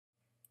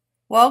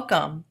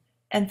Welcome,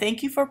 and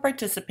thank you for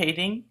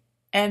participating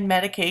in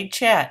Medicaid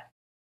Chat.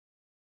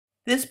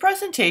 This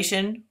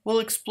presentation will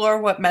explore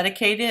what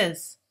Medicaid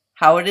is,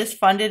 how it is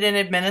funded and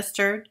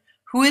administered,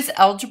 who is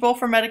eligible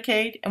for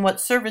Medicaid, and what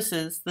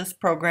services this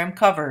program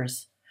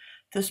covers.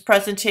 This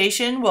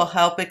presentation will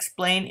help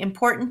explain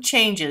important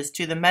changes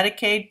to the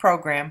Medicaid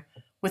program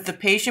with the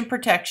Patient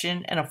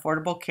Protection and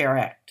Affordable Care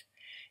Act.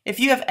 If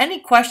you have any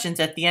questions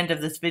at the end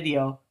of this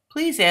video,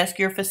 please ask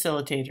your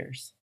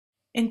facilitators.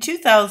 In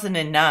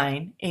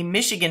 2009, a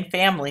Michigan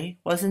family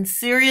was in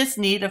serious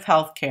need of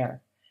health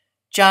care.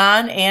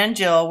 John and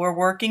Jill were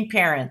working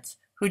parents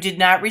who did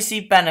not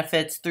receive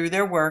benefits through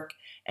their work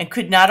and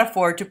could not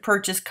afford to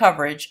purchase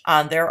coverage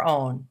on their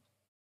own.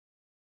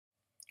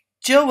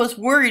 Jill was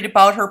worried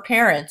about her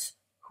parents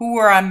who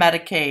were on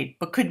Medicaid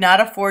but could not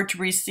afford to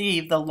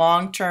receive the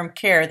long-term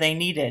care they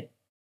needed.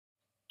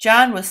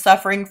 John was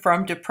suffering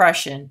from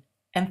depression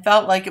and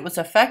felt like it was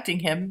affecting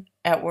him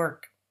at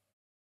work.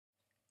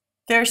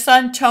 Their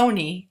son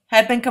Tony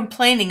had been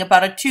complaining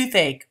about a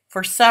toothache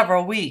for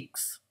several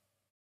weeks.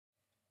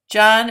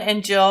 John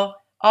and Jill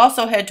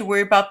also had to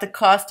worry about the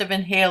cost of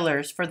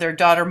inhalers for their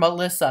daughter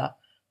Melissa,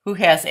 who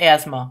has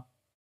asthma.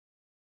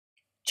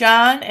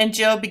 John and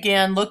Jill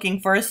began looking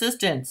for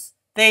assistance.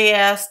 They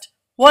asked,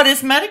 "What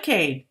is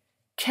Medicaid?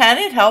 Can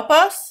it help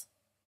us?"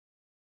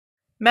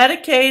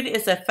 Medicaid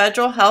is a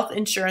federal health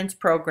insurance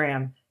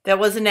program that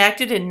was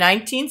enacted in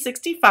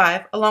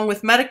 1965 along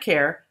with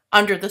Medicare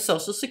under the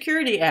Social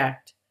Security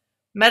Act.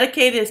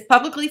 Medicaid is a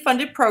publicly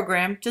funded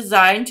program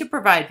designed to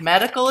provide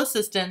medical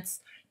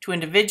assistance to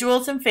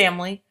individuals and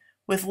families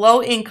with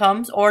low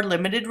incomes or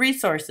limited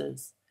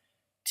resources.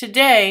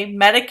 Today,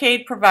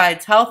 Medicaid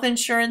provides health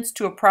insurance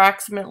to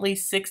approximately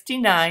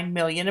 69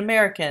 million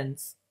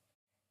Americans.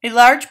 A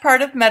large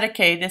part of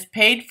Medicaid is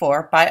paid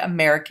for by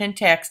American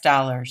tax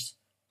dollars.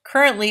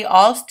 Currently,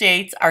 all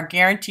states are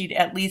guaranteed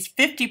at least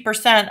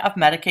 50% of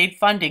Medicaid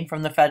funding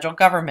from the federal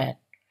government.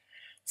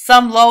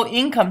 Some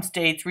low-income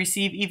states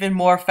receive even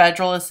more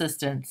federal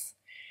assistance.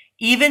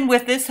 Even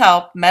with this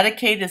help,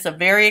 Medicaid is a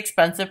very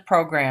expensive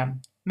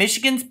program.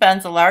 Michigan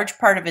spends a large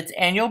part of its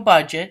annual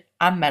budget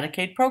on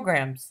Medicaid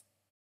programs.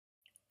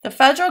 The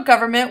federal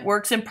government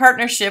works in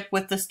partnership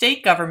with the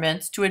state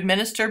governments to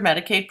administer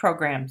Medicaid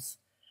programs.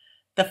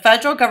 The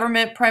federal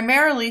government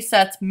primarily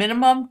sets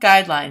minimum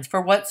guidelines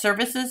for what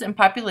services and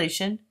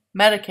population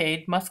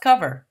Medicaid must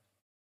cover.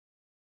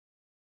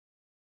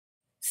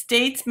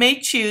 States may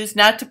choose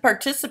not to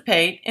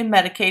participate in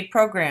Medicaid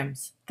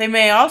programs. They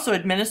may also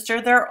administer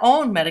their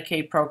own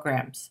Medicaid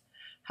programs.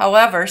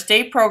 However,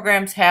 state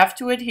programs have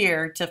to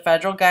adhere to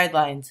federal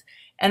guidelines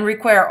and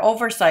require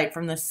oversight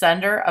from the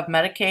Center of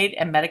Medicaid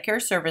and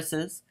Medicare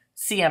Services,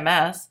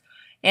 CMS,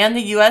 and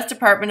the U.S.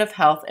 Department of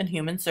Health and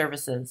Human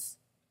Services.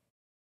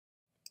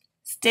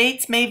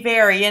 States may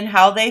vary in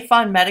how they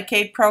fund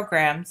Medicaid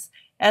programs,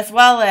 as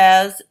well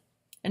as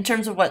in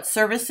terms of what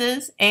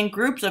services and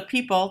groups of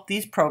people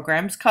these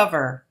programs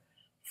cover.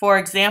 For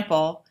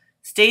example,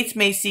 states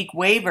may seek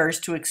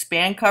waivers to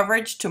expand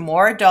coverage to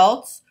more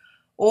adults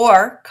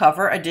or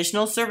cover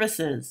additional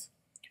services.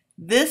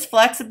 This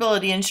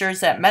flexibility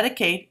ensures that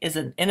Medicaid is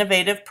an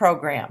innovative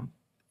program.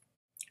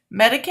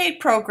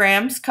 Medicaid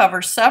programs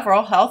cover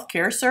several health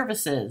care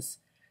services.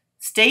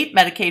 State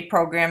Medicaid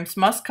programs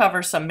must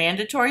cover some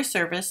mandatory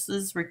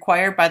services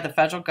required by the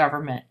federal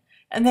government,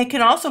 and they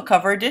can also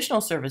cover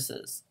additional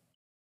services.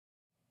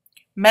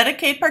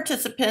 Medicaid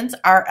participants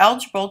are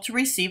eligible to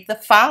receive the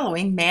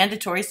following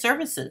mandatory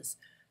services: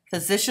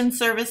 physician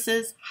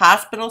services,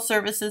 hospital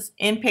services,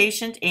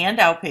 inpatient and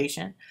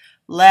outpatient,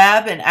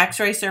 lab and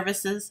x-ray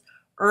services,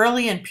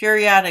 early and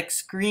periodic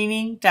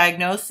screening,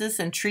 diagnosis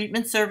and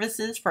treatment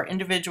services for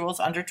individuals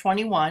under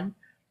 21,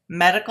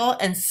 medical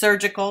and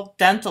surgical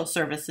dental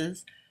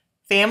services,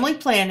 family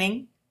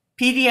planning,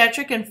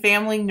 pediatric and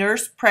family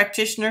nurse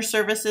practitioner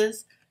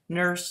services,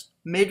 nurse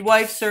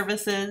midwife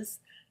services,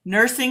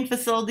 nursing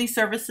facility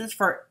services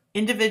for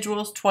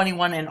individuals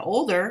 21 and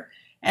older,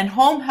 and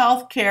home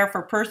health care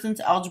for persons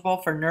eligible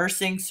for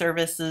nursing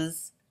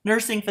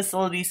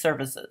facility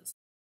services.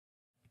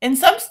 In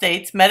some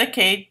states,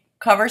 Medicaid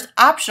covers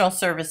optional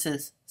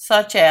services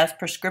such as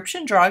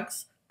prescription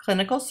drugs,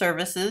 clinical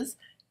services,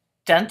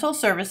 dental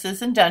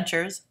services and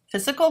dentures,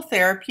 physical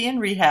therapy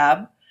and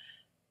rehab,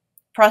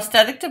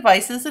 prosthetic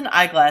devices and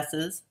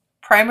eyeglasses,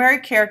 primary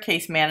care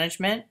case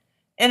management,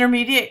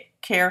 intermediate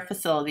care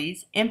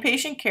facilities,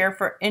 inpatient care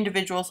for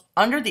individuals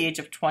under the age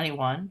of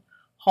 21,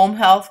 home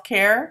health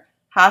care,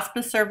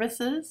 hospice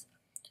services,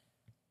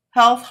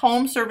 health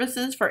home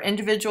services for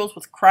individuals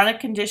with chronic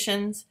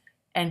conditions,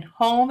 and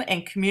home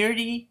and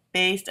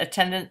community-based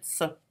attendance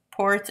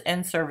supports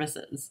and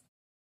services.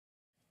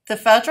 The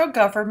federal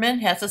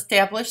government has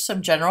established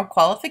some general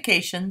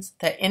qualifications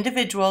that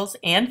individuals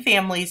and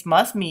families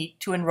must meet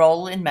to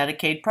enroll in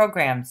Medicaid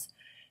programs.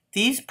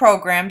 These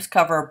programs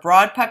cover a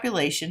broad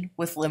population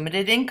with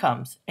limited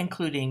incomes,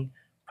 including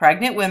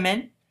pregnant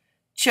women,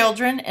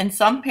 children and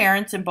some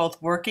parents in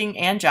both working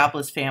and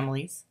jobless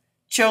families,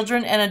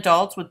 children and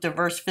adults with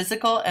diverse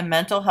physical and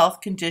mental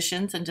health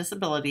conditions and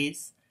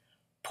disabilities,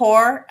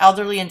 poor,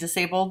 elderly, and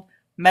disabled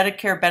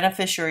Medicare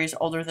beneficiaries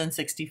older than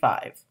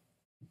 65.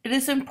 It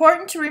is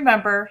important to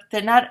remember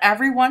that not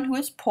everyone who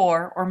is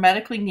poor or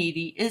medically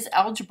needy is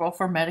eligible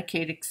for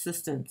Medicaid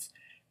assistance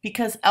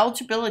because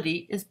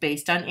eligibility is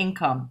based on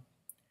income.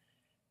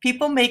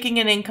 People making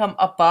an income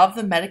above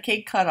the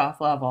Medicaid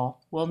cutoff level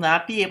will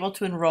not be able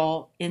to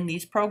enroll in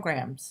these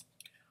programs.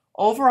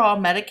 Overall,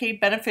 Medicaid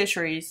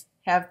beneficiaries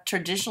have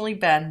traditionally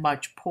been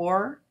much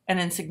poorer and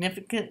in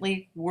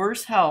significantly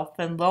worse health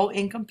than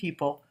low-income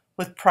people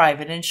with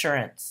private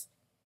insurance.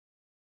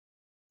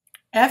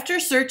 After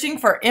searching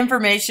for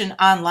information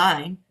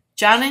online,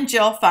 John and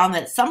Jill found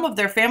that some of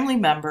their family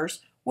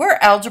members were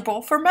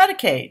eligible for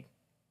Medicaid.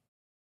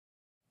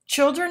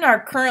 Children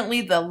are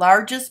currently the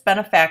largest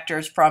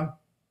benefactors from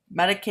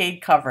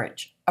Medicaid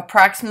coverage.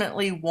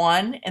 Approximately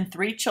 1 in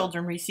 3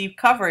 children receive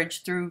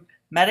coverage through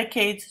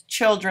Medicaid's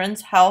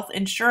Children's Health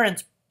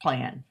Insurance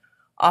Plan,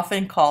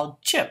 often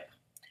called CHIP.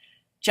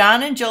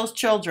 John and Jill's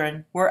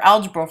children were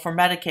eligible for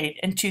Medicaid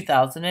in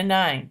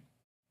 2009.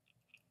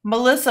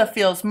 Melissa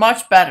feels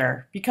much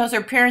better because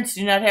her parents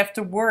do not have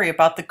to worry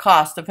about the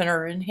cost of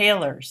her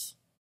inhalers.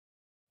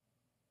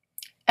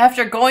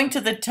 After going to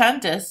the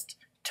dentist,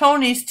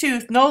 Tony's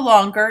tooth no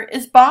longer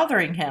is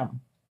bothering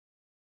him.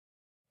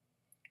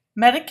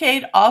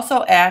 Medicaid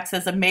also acts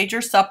as a major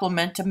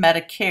supplement to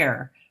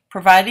Medicare,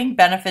 providing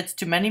benefits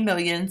to many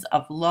millions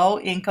of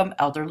low-income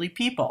elderly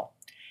people.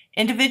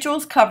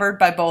 Individuals covered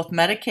by both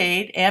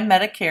Medicaid and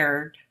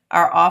Medicare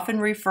are often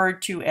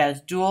referred to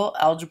as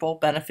dual-eligible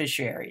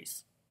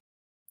beneficiaries.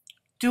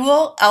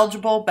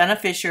 Dual-eligible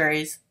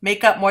beneficiaries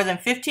make up more than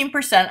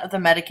 15% of the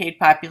Medicaid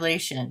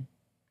population.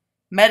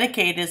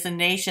 Medicaid is the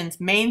nation's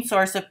main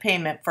source of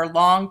payment for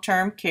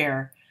long-term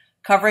care,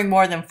 covering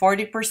more than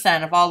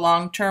 40% of all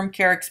long-term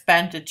care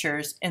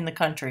expenditures in the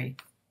country.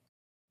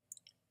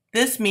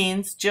 This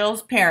means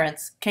Jill's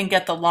parents can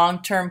get the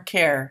long-term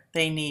care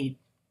they need.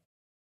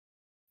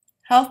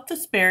 Health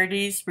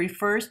disparities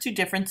refers to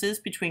differences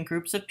between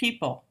groups of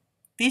people.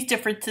 These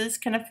differences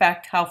can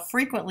affect how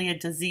frequently a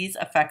disease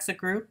affects a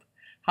group,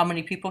 how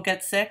many people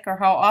get sick, or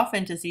how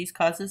often disease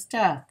causes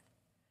death.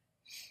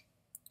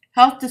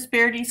 Health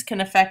disparities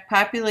can affect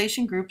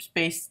population groups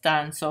based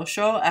on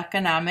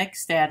socioeconomic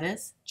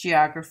status,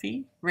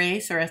 geography,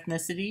 race or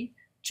ethnicity,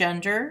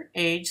 gender,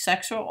 age,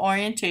 sexual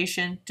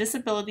orientation,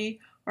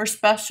 disability, or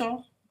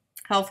special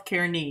health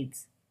care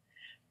needs.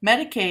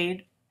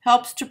 Medicaid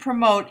helps to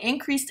promote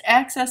increased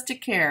access to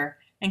care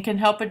and can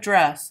help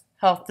address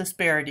health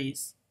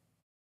disparities.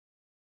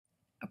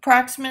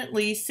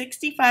 Approximately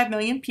 65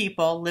 million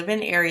people live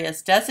in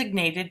areas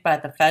designated by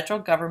the federal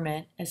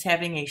government as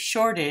having a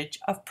shortage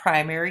of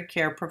primary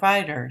care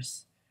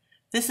providers.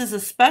 This is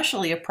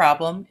especially a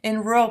problem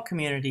in rural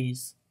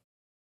communities.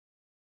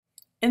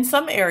 In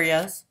some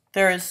areas,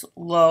 there is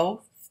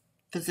low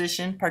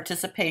physician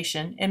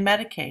participation in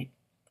Medicaid.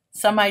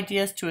 Some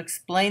ideas to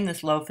explain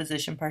this low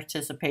physician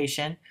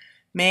participation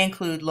may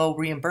include low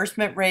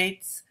reimbursement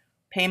rates,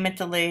 payment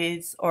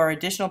delays, or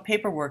additional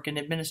paperwork and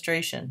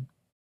administration.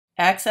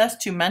 Access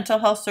to mental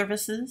health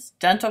services,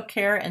 dental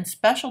care, and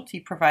specialty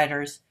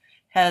providers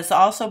has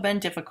also been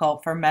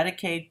difficult for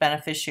Medicaid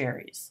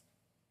beneficiaries.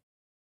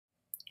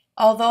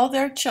 Although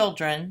their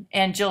children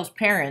and Jill's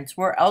parents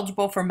were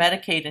eligible for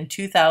Medicaid in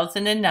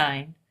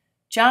 2009,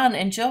 John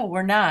and Jill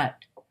were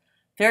not.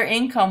 Their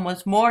income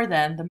was more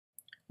than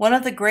One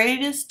of the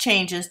greatest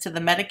changes to the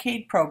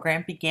Medicaid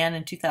program began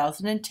in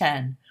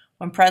 2010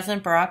 when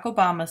President Barack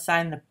Obama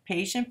signed the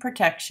Patient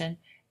Protection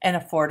and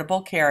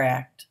Affordable Care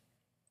Act.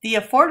 The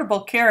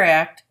Affordable Care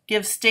Act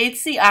gives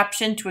states the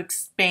option to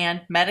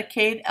expand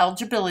Medicaid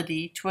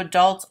eligibility to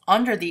adults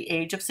under the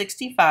age of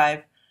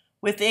 65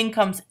 with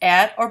incomes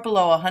at or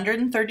below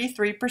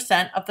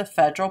 133% of the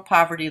federal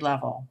poverty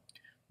level.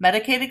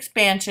 Medicaid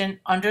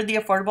expansion under the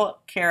Affordable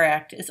Care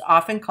Act is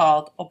often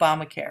called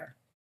Obamacare.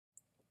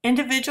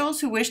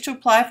 Individuals who wish to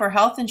apply for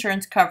health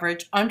insurance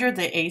coverage under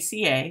the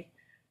ACA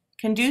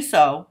can do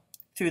so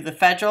through the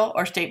federal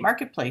or state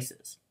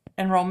marketplaces.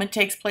 Enrollment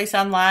takes place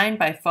online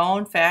by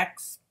phone,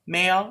 fax,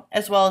 mail,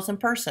 as well as in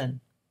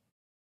person.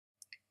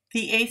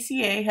 The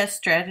ACA has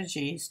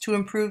strategies to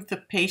improve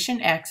the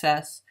patient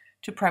access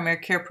to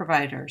primary care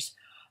providers.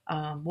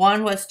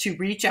 One was to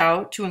reach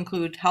out to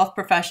include health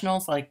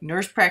professionals like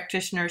nurse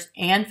practitioners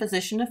and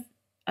physician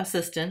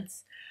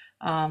assistants.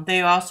 They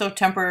also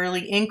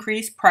temporarily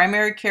increased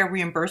primary care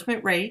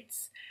reimbursement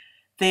rates.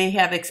 They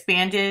have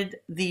expanded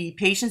the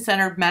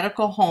patient-centered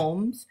medical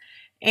homes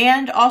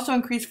and also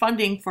increased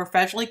funding for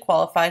federally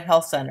qualified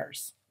health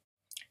centers.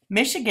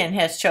 Michigan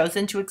has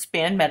chosen to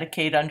expand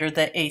Medicaid under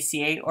the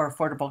ACA or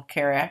Affordable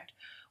Care Act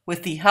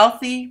with the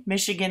Healthy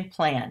Michigan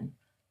Plan.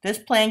 This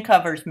plan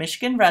covers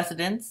Michigan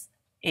residents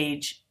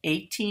age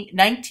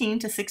 19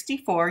 to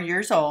 64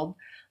 years old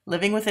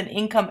living with an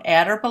income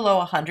at or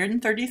below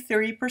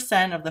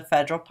 133% of the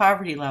federal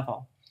poverty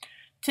level.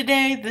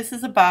 Today, this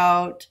is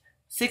about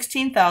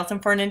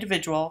 $16,000 for an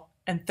individual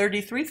and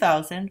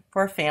 $33,000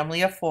 for a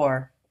family of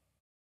 4.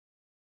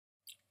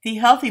 The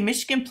Healthy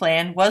Michigan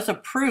Plan was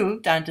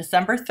approved on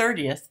December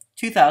 30th,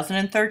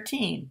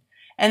 2013,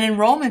 and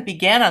enrollment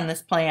began on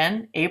this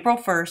plan April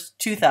 1st,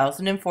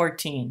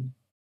 2014.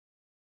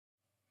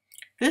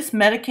 This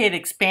Medicaid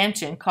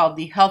expansion, called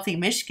the Healthy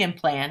Michigan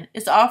Plan,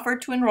 is offered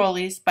to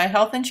enrollees by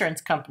health insurance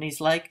companies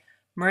like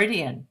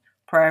Meridian,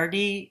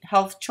 Priority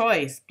Health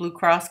Choice, Blue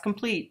Cross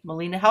Complete,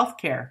 Molina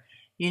Healthcare,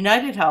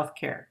 United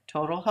Healthcare,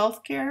 Total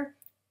Healthcare,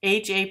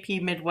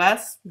 HAP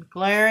Midwest,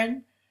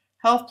 McLaren,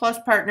 Health Plus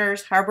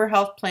Partners, Harbor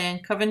Health Plan,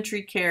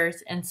 Coventry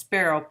Cares, and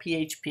Sparrow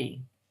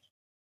PHP.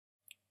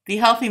 The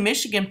Healthy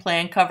Michigan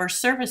Plan covers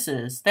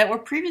services that were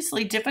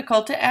previously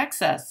difficult to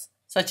access,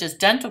 such as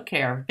dental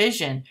care,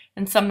 vision,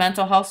 and some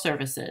mental health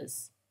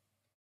services.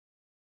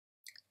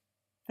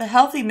 The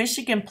Healthy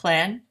Michigan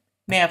Plan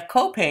may have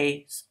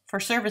co-pays for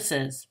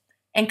services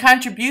and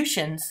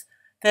contributions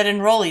that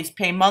enrollees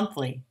pay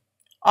monthly.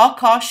 All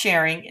cost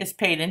sharing is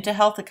paid into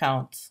health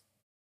accounts.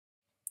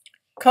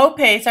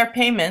 Co-pays are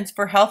payments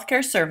for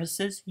healthcare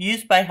services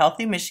used by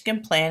Healthy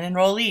Michigan Plan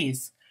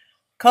enrollees.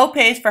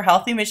 Co-pays for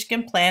Healthy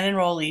Michigan Plan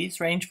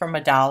enrollees range from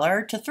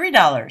 $1 to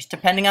 $3,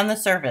 depending on the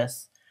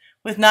service,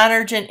 with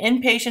non-urgent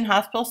inpatient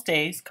hospital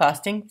stays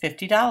costing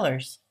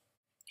 $50.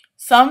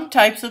 Some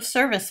types of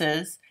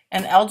services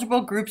and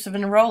eligible groups of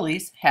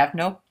enrollees have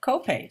no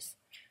co-pays.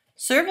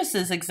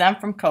 Services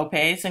exempt from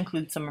co-pays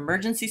include some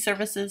emergency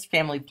services,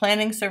 family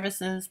planning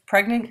services,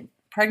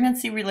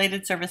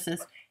 pregnancy-related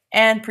services,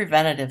 and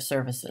preventative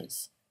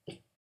services.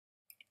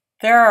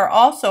 There are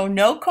also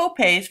no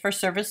co-pays for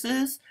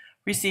services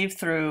received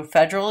through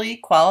federally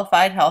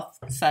qualified health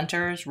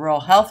centers,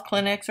 rural health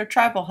clinics, or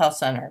tribal health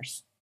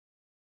centers.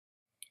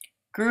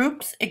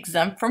 Groups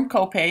exempt from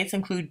co-pays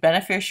include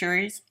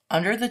beneficiaries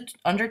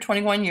under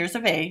 21 years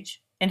of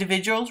age,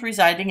 individuals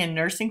residing in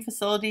nursing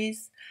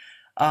facilities,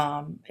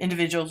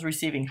 individuals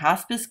receiving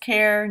hospice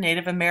care,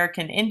 Native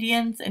American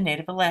Indians, and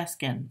Native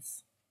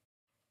Alaskans.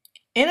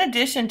 In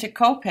addition to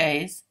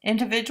co-pays,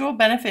 individual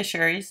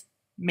beneficiaries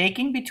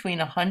making between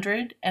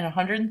 100 and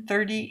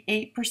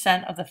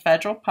 138% of the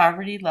federal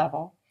poverty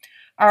level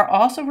are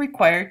also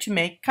required to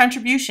make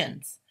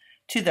contributions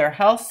to their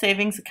health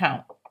savings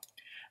account.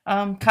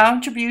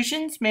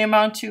 Contributions may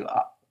amount to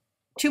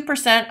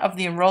 2% of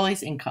the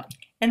enrollee's income.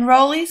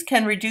 Enrollees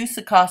can reduce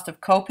the cost of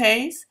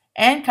co-pays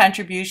and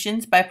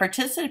contributions by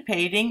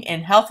participating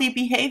in healthy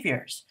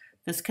behaviors.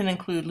 This can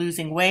include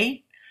losing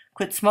weight,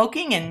 quit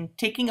smoking, and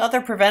taking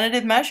other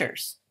preventative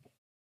measures.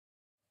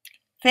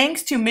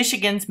 Thanks to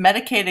Michigan's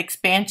Medicaid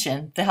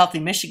expansion, the Healthy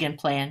Michigan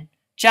Plan,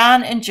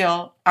 John and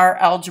Jill are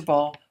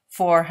eligible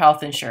for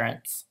health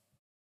insurance.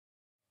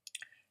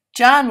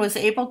 John was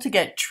able to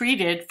get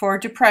treated for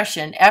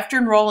depression after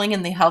enrolling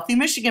in the Healthy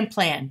Michigan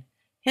Plan.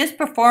 His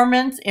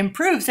performance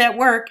improves at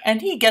work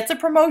and he gets a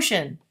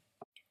promotion.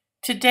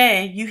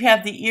 Today, you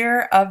have the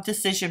ear of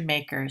decision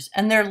makers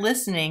and they're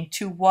listening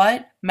to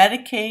what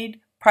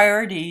Medicaid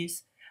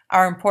priorities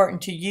are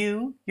important to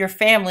you, your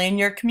family, and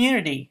your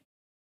community.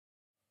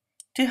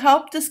 To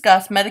help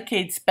discuss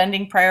Medicaid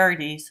spending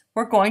priorities,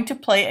 we're going to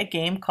play a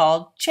game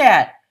called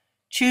Chat,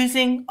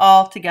 Choosing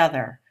All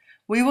Together.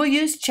 We will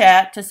use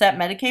Chat to set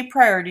Medicaid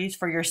priorities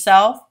for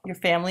yourself, your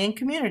family, and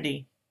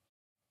community.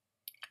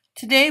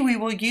 Today we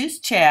will use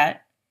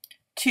Chat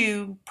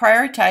to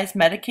prioritize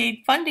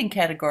Medicaid funding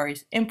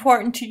categories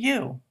important to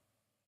you.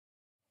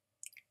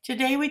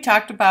 Today we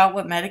talked about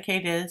what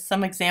Medicaid is,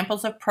 some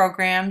examples of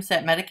programs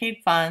that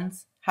Medicaid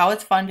funds, how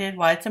it's funded,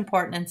 why it's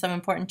important, and some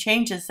important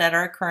changes that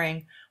are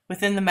occurring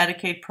within the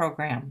Medicaid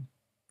program.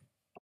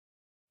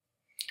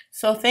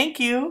 So thank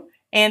you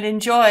and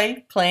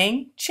enjoy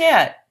playing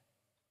Chat.